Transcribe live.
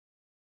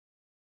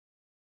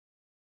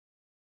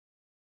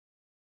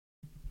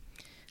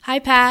Hi,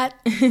 Pat.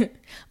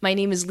 My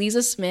name is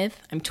Leeza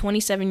Smith. I'm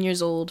 27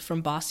 years old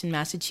from Boston,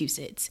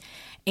 Massachusetts.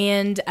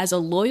 And as a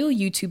loyal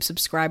YouTube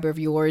subscriber of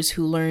yours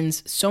who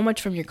learns so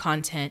much from your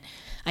content,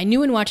 I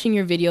knew in watching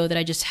your video that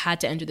I just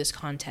had to enter this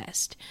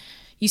contest.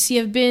 You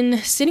see, I've been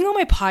sitting on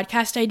my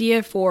podcast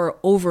idea for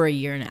over a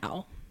year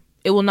now.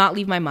 It will not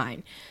leave my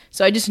mind.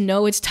 So I just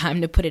know it's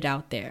time to put it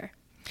out there.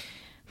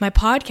 My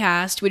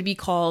podcast would be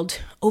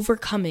called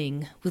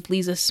Overcoming with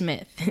Leeza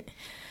Smith.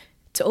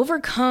 To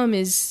overcome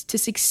is to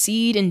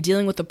succeed in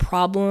dealing with a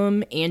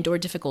problem and or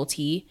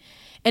difficulty.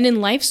 And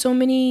in life, so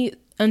many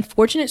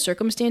unfortunate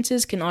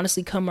circumstances can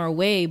honestly come our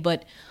way,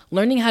 but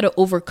learning how to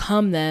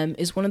overcome them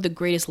is one of the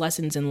greatest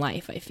lessons in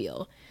life, I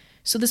feel.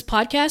 So this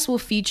podcast will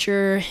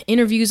feature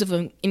interviews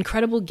of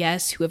incredible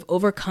guests who have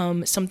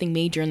overcome something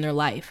major in their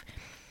life,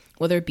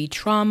 whether it be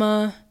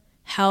trauma,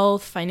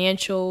 health,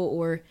 financial,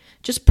 or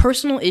just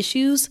personal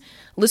issues.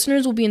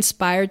 Listeners will be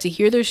inspired to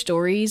hear their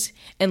stories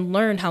and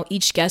learn how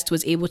each guest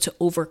was able to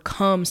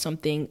overcome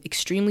something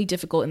extremely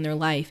difficult in their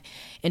life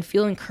and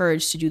feel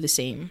encouraged to do the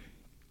same.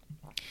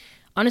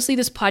 Honestly,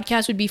 this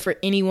podcast would be for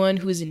anyone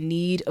who is in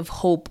need of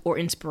hope or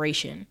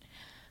inspiration.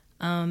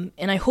 And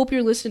I hope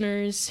your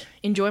listeners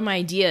enjoy my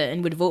idea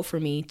and would vote for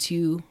me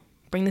to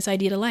bring this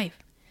idea to life.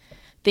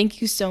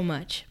 Thank you so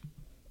much.